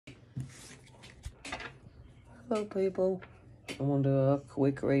Hello, people. I'm going to do a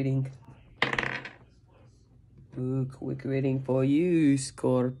quick reading. Quick reading for you,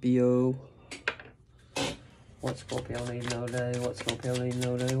 Scorpio. What Scorpio need to know today? What Scorpio need to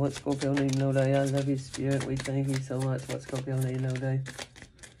know today? What Scorpio need to know today? I love you, Spirit. We thank you so much. What Scorpio need to know today?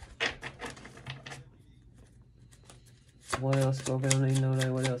 What else Scorpio need to know today?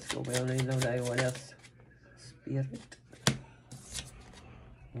 What else Scorpio need to know today? What else? Spirit.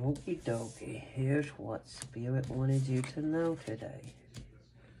 Okie dokie. Here's what Spirit wanted you to know today.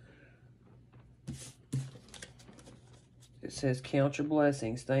 It says, count your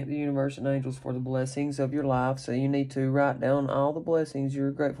blessings. Thank the universe and angels for the blessings of your life. So you need to write down all the blessings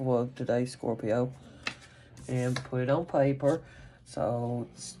you're grateful of today, Scorpio. And put it on paper so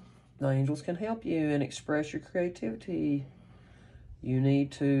the angels can help you and express your creativity. You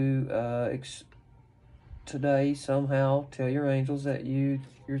need to, today, somehow tell your angels that you're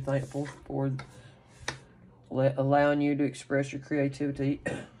thankful for allowing you to express your creativity.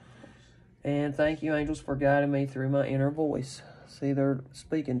 And thank you, angels, for guiding me through my inner voice. See, they're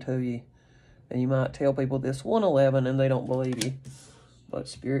speaking to you. And you might tell people this 111 and they don't believe you. But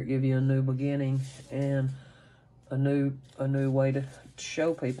Spirit give you a new beginning and a new way to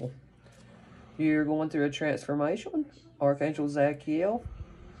show people. You're going through a transformation. Archangel Zachiel,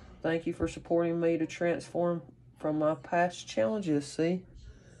 thank you for supporting me to transform from my past challenges. See,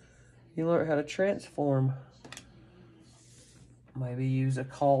 you learned how to transform. Maybe use a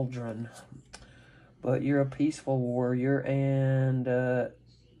cauldron. But you're a peaceful warrior, and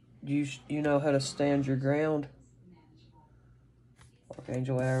you know how to stand your ground.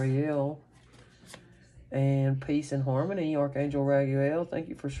 Archangel Ariel. And peace and harmony, Archangel Raguel. Thank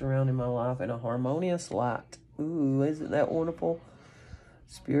you for surrounding my life in a harmonious light. Ooh, isn't that wonderful?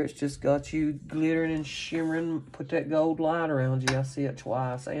 Spirit's just got you glittering and shimmering. Put that gold light around you. I see it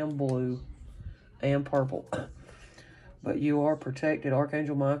twice. And blue. And purple. But you are protected.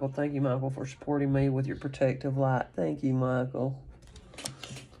 Archangel Michael, thank you, Michael, for supporting me with your protective light. Thank you, Michael.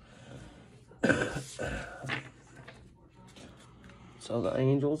 So the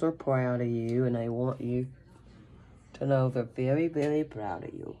angels are proud of you, and they want you to know they're very, very proud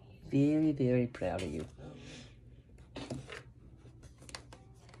of you. Very, very proud of you.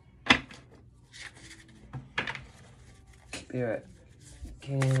 Spirit,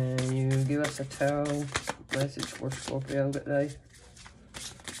 can you give us a tarot message for Scorpio today?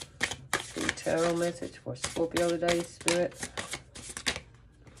 The tarot message for Scorpio today, Spirit.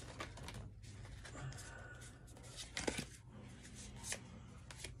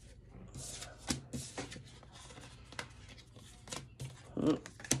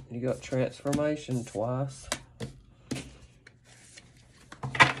 You got transformation twice.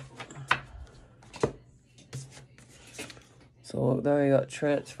 So there you got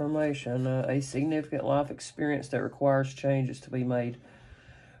transformation, a significant life experience that requires changes to be made.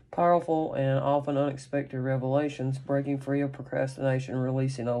 Powerful and often unexpected revelations, breaking free of procrastination,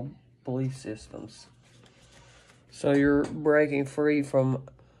 releasing old belief systems. So you're breaking free from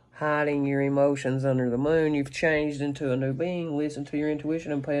hiding your emotions under the moon. You've changed into a new being. Listen to your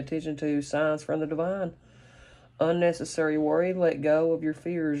intuition and pay attention to signs from the divine. Unnecessary worry, let go of your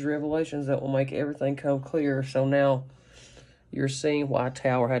fears, revelations that will make everything come clear. So now you're seeing why a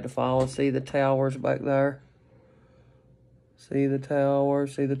tower had to fall. See the towers back there? See the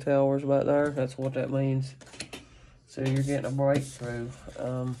towers back there? That's what that means. So you're getting a breakthrough.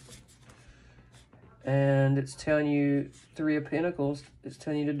 And it's telling you, Three of Pentacles, it's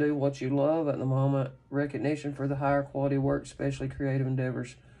telling you to do what you love at the moment. Recognition for the higher quality work, especially creative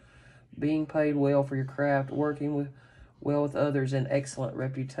endeavors. Being paid well for your craft, working well with others, and excellent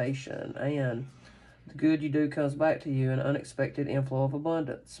reputation. And the good you do comes back to you, an unexpected inflow of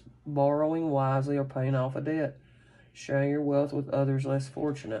abundance. Borrowing wisely or paying off a debt. Sharing your wealth with others less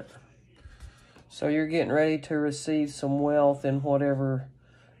fortunate. So you're getting ready to receive some wealth in whatever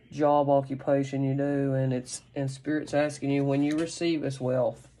job occupation you do, and Spirit's asking you, when you receive this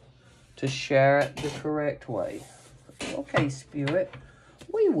wealth, to share it the correct way. Okay, Spirit.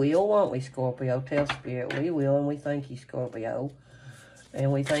 We will, won't we, Scorpio? Tell Spirit we will, and we thank you, Scorpio.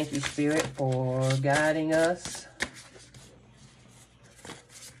 And we thank you, Spirit, for guiding us.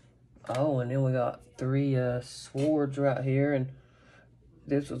 Oh, and then we got three swords right here, and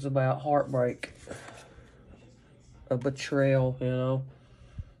this was about heartbreak. A betrayal, you know.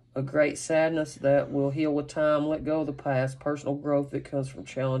 A great sadness that will heal with time. Let go of the past. Personal growth that comes from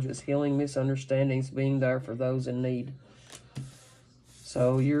challenges. Healing misunderstandings. Being there for those in need.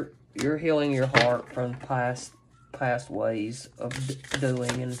 So you're healing your heart from past ways of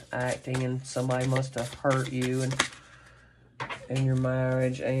doing and acting, and somebody must have hurt you and in your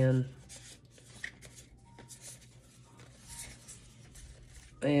marriage, and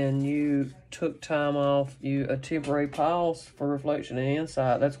and you took time off, a temporary pause for reflection and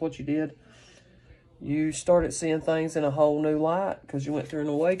insight. That's what you did. You started seeing things in a whole new light because you went through an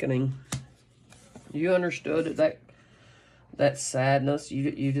awakening. You understood that sadness.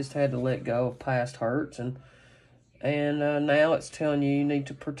 You just had to let go of past hurts, and now it's telling you need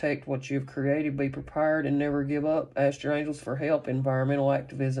to protect what you've created, be prepared, and never give up. Ask your angels for help, environmental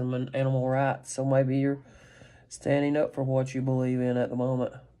activism, and animal rights. So maybe you're standing up for what you believe in at the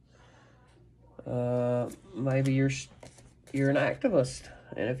moment. Maybe you're an activist,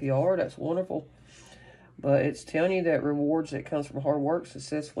 and if you are, that's wonderful. But it's telling you that rewards that comes from hard work,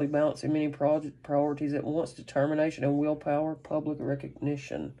 successfully balancing many priorities at once, determination and willpower, public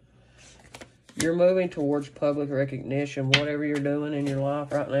recognition. You're moving towards public recognition. Whatever you're doing in your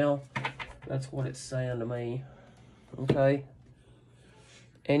life right now, that's what it's saying to me. Okay?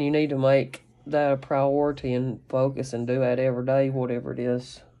 And you need to make that a priority and focus and do that every day, whatever it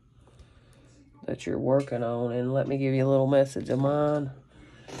is that you're working on. And let me give you a little message of mine,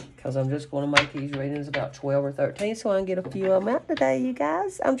 because I'm just going to make these readings about 12 or 13 so I can get a few of them out today, you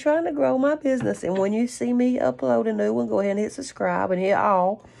guys. I'm trying to grow my business, and when you see me upload a new one, go ahead and hit subscribe and hit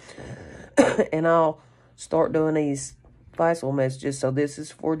all. And I'll start doing these advice messages. So this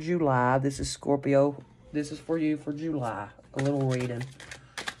is for July. This is Scorpio. This is for you for July. A little reading.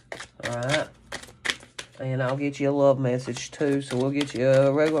 Alright. And I'll get you a love message too. So we'll get you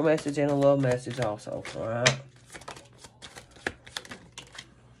a regular message and a love message also. Alright.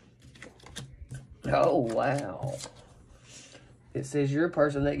 Oh, wow. It says you're a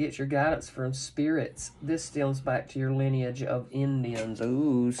person that gets your guidance from spirits. This stems back to your lineage of Indians.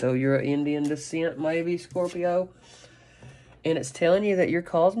 Ooh, so you're an Indian descent maybe, Scorpio? And it's telling you that you're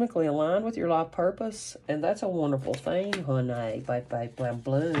cosmically aligned with your life purpose. And that's a wonderful thing, honey. Blam,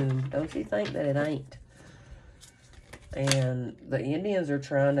 bloom. Don't you think that it ain't? And the Indians are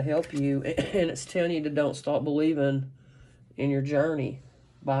trying to help you. And it's telling you to don't stop believing in your journey.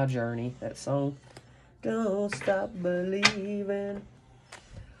 By Journey, that song. Don't stop believing.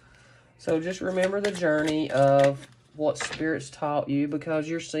 So just remember the journey of what spirits taught you, because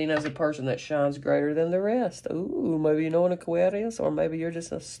you're seen as a person that shines greater than the rest. Ooh, maybe you know an Aquarius, or maybe you're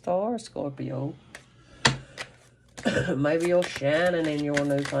just a star, Scorpio. Maybe you're shining in your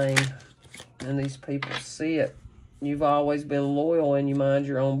new thing, and these people see it. You've always been loyal, and you mind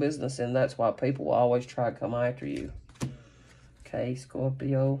your own business, and that's why people will always try to come after you. Okay,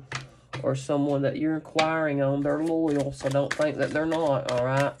 Scorpio. Or someone that you're inquiring on, they're loyal, so don't think that they're not, all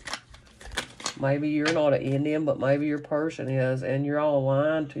right? Maybe you're not an Indian, but maybe your person is, and you're all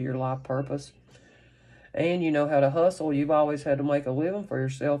aligned to your life purpose. And you know how to hustle. You've always had to make a living for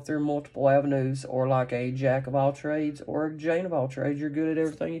yourself through multiple avenues, or like a jack of all trades or a Jane of all trades. You're good at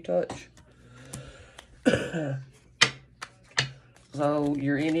everything you touch. So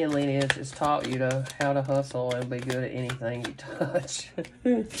your Indian lineage has taught you how to hustle and be good at anything you touch.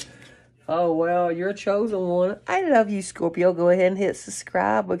 Oh, well, you're a chosen one. I love you, Scorpio. Go ahead and hit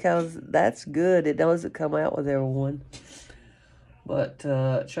subscribe, because that's good. It doesn't come out with everyone. But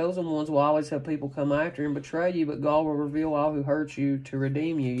chosen ones will always have people come after and betray you, but God will reveal all who hurt you to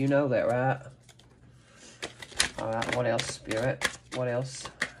redeem you. You know that, right? All right, what else, Spirit? What else?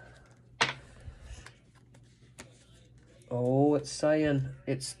 Oh, it's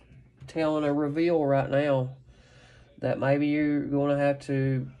telling a reveal right now that maybe you're going to have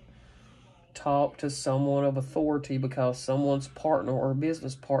to talk to someone of authority, because someone's partner or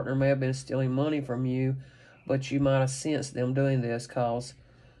business partner may have been stealing money from you, but you might have sensed them doing this because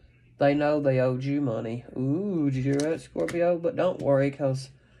they know they owed you money. Ooh, did you hear that, Scorpio? But don't worry, because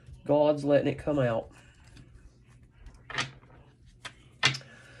God's letting it come out.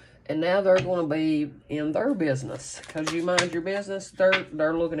 And now they're going to be in their business, because you mind your business.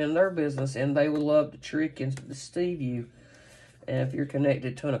 They're looking in their business, and they would love to trick and deceive you. And if you're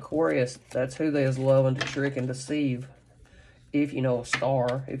connected to an Aquarius, that's who they is loving to trick and deceive, if you know a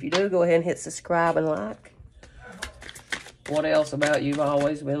star. If you do, go ahead and hit subscribe and like. What else about you've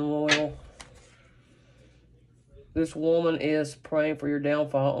always been loyal? This woman is praying for your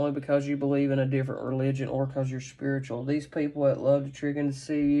downfall only because you believe in a different religion or because you're spiritual. These people that love to trick and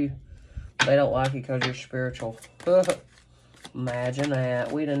deceive you, they don't like you because you're spiritual. Imagine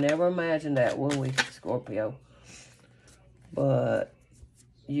that. We'd have never imagined that, would we, Scorpio? But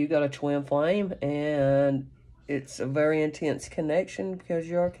you got a twin flame, and it's a very intense connection because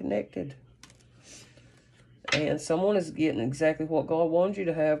you are connected. And someone is getting exactly what God wanted you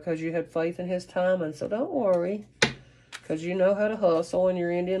to have because you had faith in His timing. So don't worry, because you know how to hustle, and your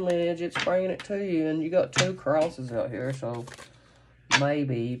Indian lineage, it's bringing it to you. And you got 2 crosses out here, so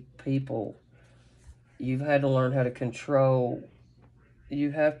maybe people, you've had to learn how to control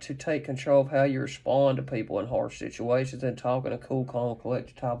you have to take control of how you respond to people in harsh situations and talk in a cool, calm,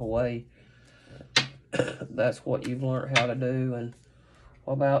 collected type of way. That's what you've learned how to do. And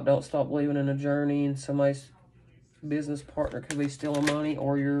what about don't stop believing in a journey, and somebody's business partner could be stealing money,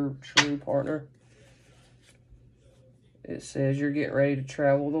 or your true partner. It says you're getting ready to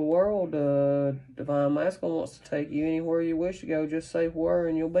travel the world. Divine Masculine wants to take you anywhere you wish to go. Just say where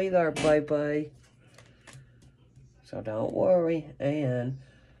and you'll be there, baby. So don't worry. And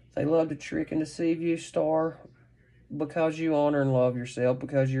they love to trick and deceive you, Star, because you honor and love yourself,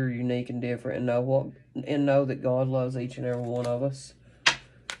 because you're unique and different, and know that God loves each and every one of us.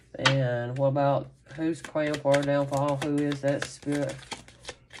 And what about who's praying for our downfall? Who is that spirit?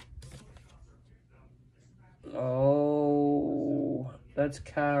 Oh, that's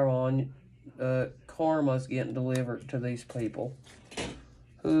Chiron. Karma's getting delivered to these people.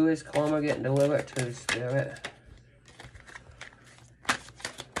 Who is karma getting delivered to, spirit?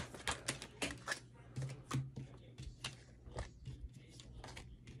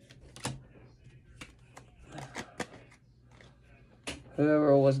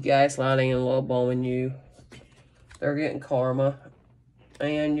 Whoever was gaslighting and love bombing you, they're getting karma.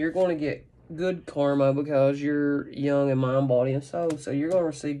 And you're going to get good karma because you're young in mind, body, and soul. So you're going to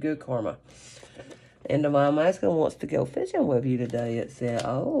receive good karma. And Divine Masculine wants to go fishing with you today. It said,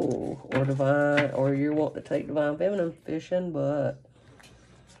 or you want to take Divine Feminine fishing, but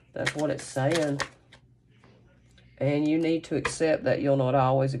that's what it's saying. And you need to accept that you'll not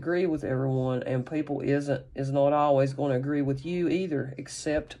always agree with everyone, and people is not always going to agree with you either.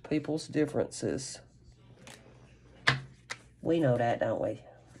 Accept people's differences. We know that, don't we?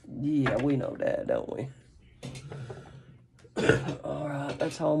 Yeah, we know that, don't we? Alright,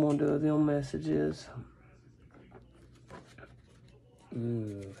 that's all I'm going to do with them messages.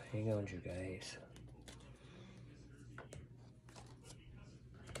 Ooh, hang on, you guys.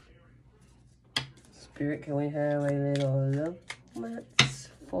 Spirit, can we have a little love mats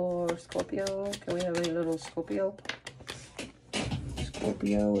for Scorpio? Can we have a little Scorpio?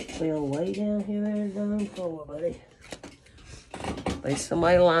 Scorpio, it's been way down here and down forward, buddy. There's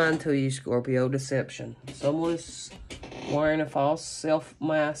somebody lying to you, Scorpio. Deception. Someone is wearing a false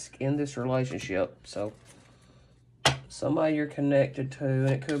self-mask in this relationship. So, somebody you're connected to, and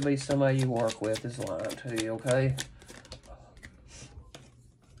it could be somebody you work with, is lying to you, okay?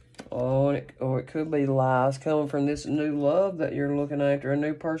 Or it could be lies coming from this new love that you're looking after. A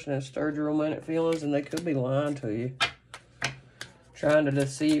new person that stirred your romantic feelings, and they could be lying to you. Trying to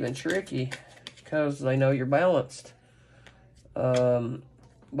deceive and trick you because they know you're balanced.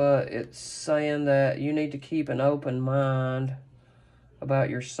 But it's saying that you need to keep an open mind about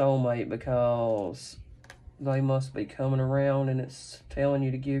your soulmate, because they must be coming around, and it's telling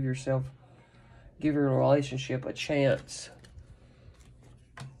you to give your relationship a chance.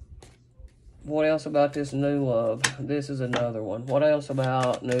 What else about this new love? This is another one. What else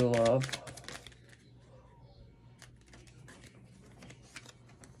about new love?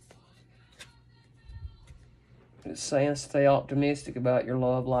 It's saying stay optimistic about your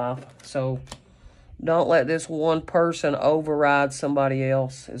love life. So don't let this one person override somebody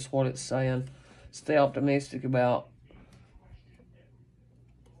else, is what it's saying. Stay optimistic about.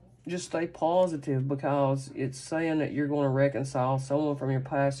 Just stay positive, because it's saying that you're going to reconcile someone from your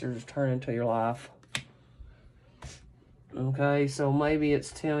past or return into your life. Okay, so maybe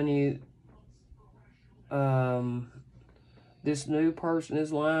it's telling you this new person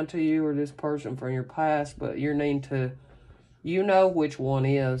is lying to you, or this person from your past, but you need to, you know which one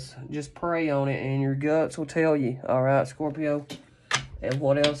is. Just pray on it, and your guts will tell you. All right, Scorpio? And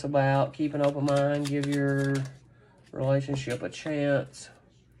what else about keep an open mind, give your relationship a chance.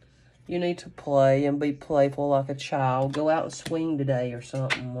 You need to play and be playful like a child. Go out and swing today or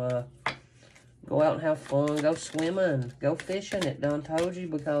something. Go out and have fun. Go swimming. Go fishing. It done told you,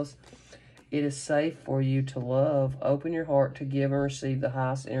 because it is safe for you to love. Open your heart to give and receive the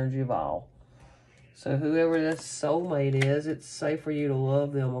highest energy of all. So whoever this soulmate is, it's safe for you to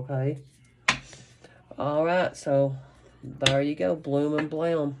love them, okay? All right, so there you go. Bloom and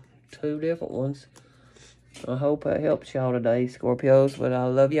Blam. 2 different ones. I hope that helps y'all today, Scorpios. But I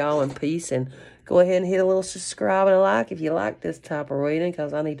love y'all in peace. And go ahead and hit a little subscribe and a like if you like this type of reading,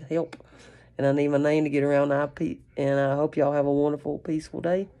 because I need help. And I need my name to get around IP. And I hope y'all have a wonderful, peaceful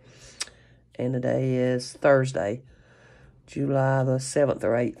day. And today is Thursday, July the 7th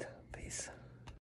or 8th.